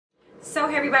So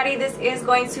hey everybody, this is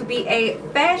going to be a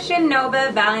Fashion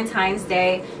Nova Valentine's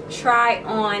Day try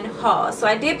on haul. So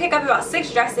I did pick up about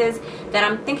 6 dresses that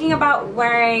I'm thinking about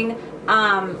wearing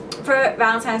for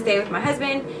Valentine's Day with my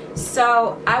husband.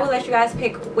 So I will let you guys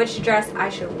pick which dress I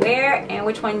should wear and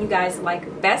which one you guys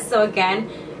like best. So again,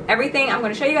 everything I'm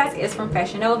going to show you guys is from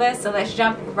Fashion Nova. So let's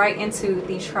jump right into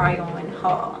the try on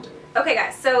haul. Okay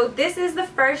guys, so this is the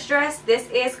first dress. This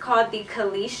is called the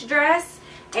Kelis dress.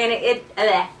 And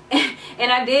and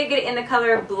I did get it in the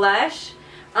color blush.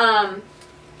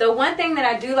 The one thing that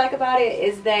I do like about it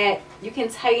is that you can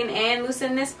tighten and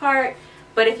loosen this part,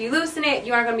 but if you loosen it,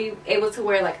 you aren't going to be able to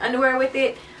wear like underwear with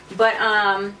it. But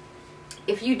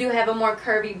if you do have a more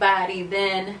curvy body,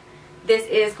 then this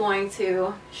is going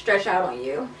to stretch out on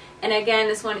you. And again,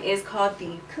 this one is called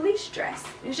the Kelis dress.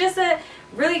 It's just a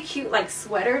really cute like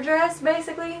sweater dress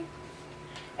basically,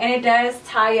 and it does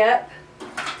tie up.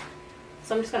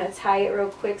 So I'm just going to tie it real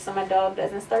quick so my dog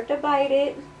doesn't start to bite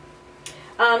it.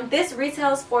 This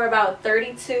retails for about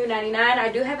 $32.99. I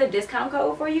do have a discount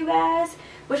code for you guys,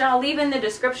 which I'll leave in the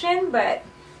description, but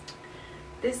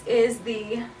this is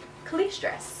the Kelis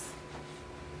dress.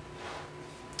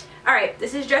 Alright,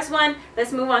 this is dress 1.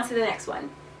 Let's move on to the next one.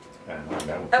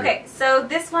 Okay, so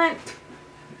this one...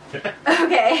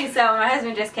 Okay, so my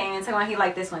husband just came in, so he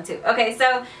liked this one too. Okay,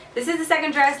 so this is the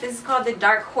second dress. This is called the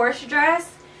Dark Horse dress.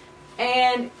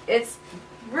 And it's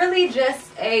really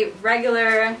just a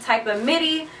regular type of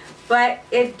midi, but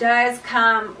it does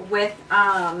come with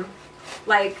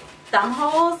like thumb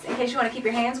holes in case you want to keep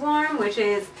your hands warm, which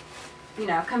is, you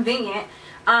know, convenient.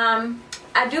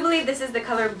 I do believe this is the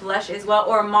color blush as well,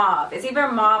 or mauve. It's either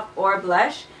mauve or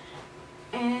blush,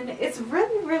 and it's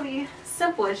really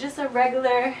simple. It's just a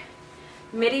regular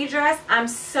midi dress. I'm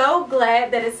so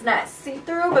glad that it's not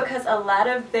see-through, because a lot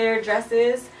of their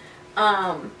dresses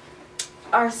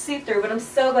are see-through, but I'm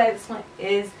so glad this one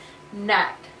is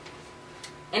not.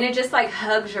 And it just like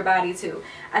hugs your body too.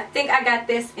 I think I got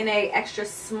this in a extra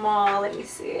small. Let me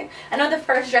see. I know the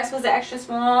first dress was an extra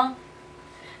small.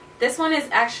 This one is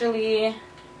actually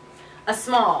a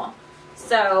small.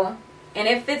 So, and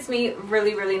it fits me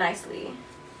really nicely.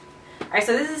 Alright,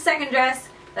 so this is the second dress.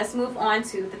 Let's move on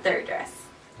to the third dress.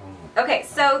 Okay,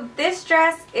 so this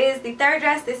dress is the third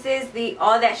dress. This is the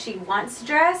All That She Wants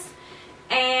dress.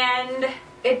 And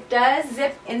it does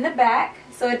zip in the back,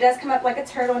 so it does come up like a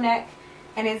turtleneck,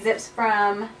 and it zips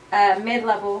from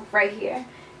mid-level right here.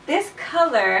 This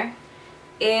color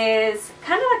is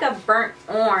kind of like a burnt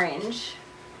orange,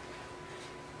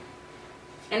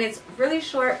 and it's really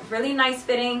short, really nice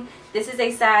fitting. This is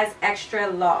a size extra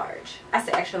large. I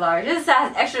said extra large. This is a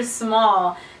size extra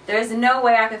small. There's no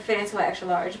way I could fit into an extra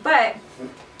large, but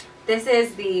this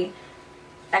is the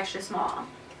extra small.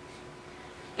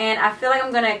 And I feel like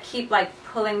I'm going to keep like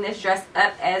pulling this dress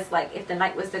up as like if the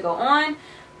night was to go on.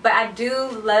 But I do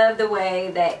love the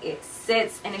way that it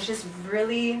sits, and it's just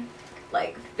really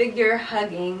like figure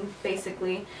hugging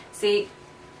basically. See,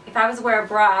 if I was to wear a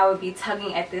bra, I would be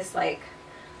tugging at this like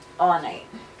all night.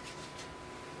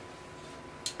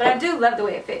 But I do love the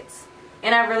way it fits.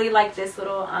 And I really like this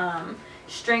little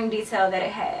string detail that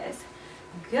it has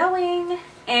going.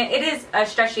 And it is a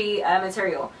stretchy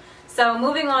material. So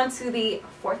moving on to the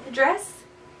fourth dress.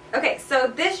 Okay, so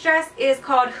this dress is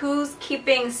called Who's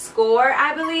Keeping Score,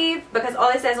 I believe, because all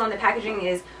it says on the packaging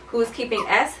is Who's Keeping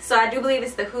S. So I do believe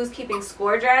it's the Who's Keeping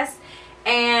Score dress.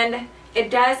 And it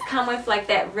does come with like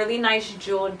that really nice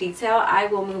jewel detail. I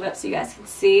will move up so you guys can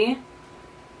see.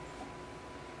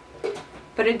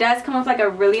 But it does come with like a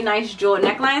really nice jewel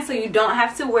neckline, so you don't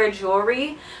have to wear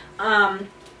jewelry. And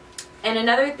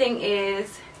another thing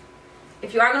is,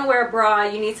 if you are going to wear a bra,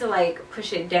 you need to like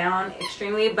push it down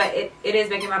extremely, but it is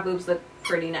making my boobs look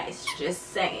pretty nice, just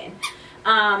saying.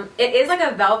 It is like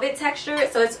a velvet texture,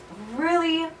 so it's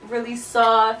really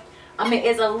soft. It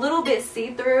is a little bit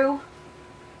see-through,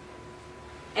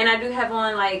 and I do have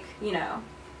on like, you know,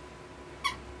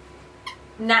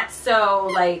 not so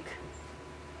like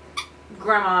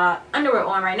grandma underwear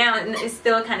on right now, and it's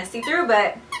still kind of see-through,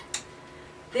 but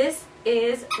this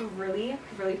is really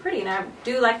pretty, and I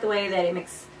do like the way that it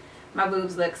makes my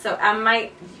boobs look. So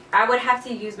I would have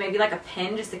to use maybe like a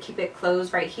pin just to keep it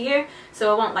closed right here,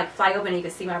 so it won't like fly open and you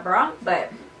can see my bra.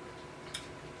 But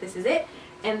this is it,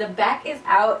 and the back is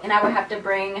out, and I would have to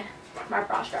bring my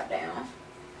bra strap down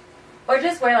or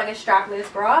just wear like a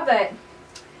strapless bra. But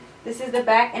this is the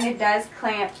back, and it does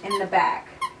clamp in the back.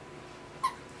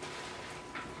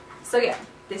 So yeah,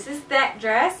 this is that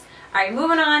dress. Alright,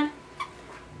 moving on.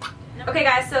 Okay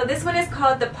guys, so this one is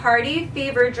called the Party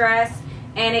Fever dress,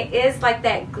 and it is like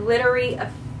that glittery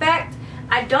effect.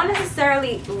 I don't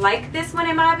necessarily like this one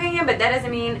in my opinion, but that doesn't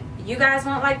mean you guys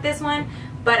won't like this one,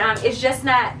 but it's just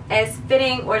not as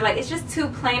fitting, or like it's just too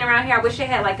plain around here. I wish it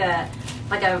had like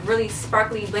a really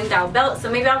sparkly blinged out belt,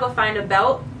 so maybe I'll go find a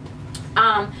belt.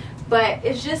 But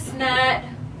it's just not,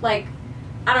 like,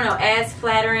 I don't know, as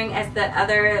flattering as the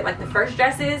other, like the first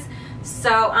dresses.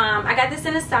 So I got this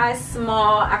in a size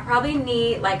small. I probably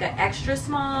need like an extra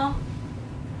small,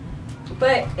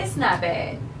 but it's not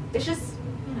bad. It's just,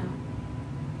 you know,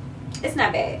 it's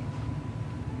not bad.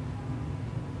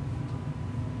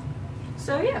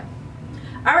 So yeah.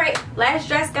 All right, last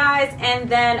dress, guys, and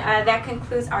then that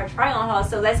concludes our try on haul.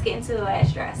 So let's get into the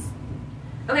last dress.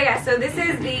 Okay, guys, so this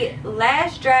is the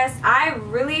last dress. I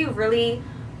really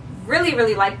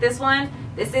like this one.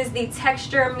 This is the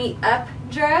Texture Me Up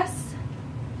dress,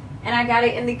 and I got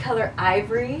it in the color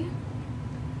ivory,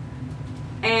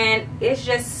 and it's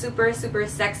just super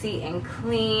sexy and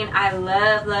clean. I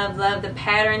love the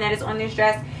pattern that is on this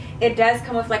dress. It does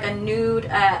come with like a nude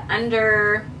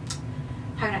under,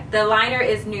 the liner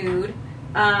is nude.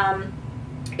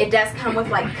 It does come with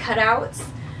like cutouts.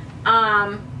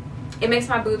 It makes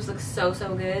my boobs look so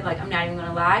good, like I'm not even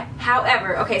gonna lie.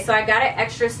 However, okay, so I got it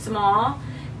extra small.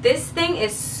 This thing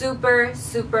is super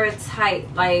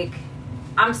tight. Like,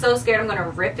 I'm so scared I'm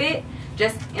gonna rip it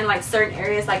just in like certain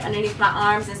areas, like underneath my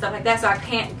arms and stuff like that. So I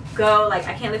can't go, like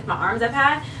I can't lift my arms up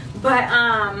high. But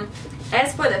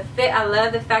as for the fit, I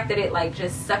love the fact that it like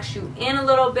just sucks you in a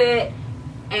little bit,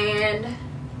 and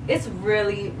it's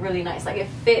really nice. Like, it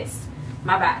fits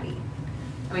my body.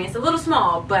 I mean, it's a little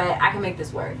small, but I can make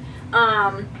this work.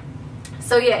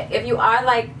 So yeah, if you are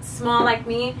like small like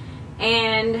me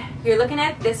and you're looking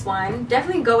at this one,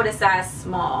 definitely go with a size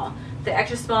small. The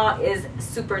extra small is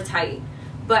super tight,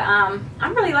 but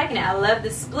I'm really liking it. I love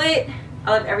the split.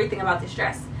 I love everything about this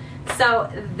dress. So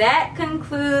that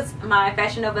concludes my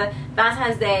Fashion Nova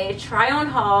Valentine's Day try on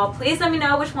haul. Please let me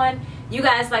know which one you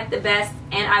guys like the best,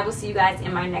 and I will see you guys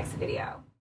in my next video.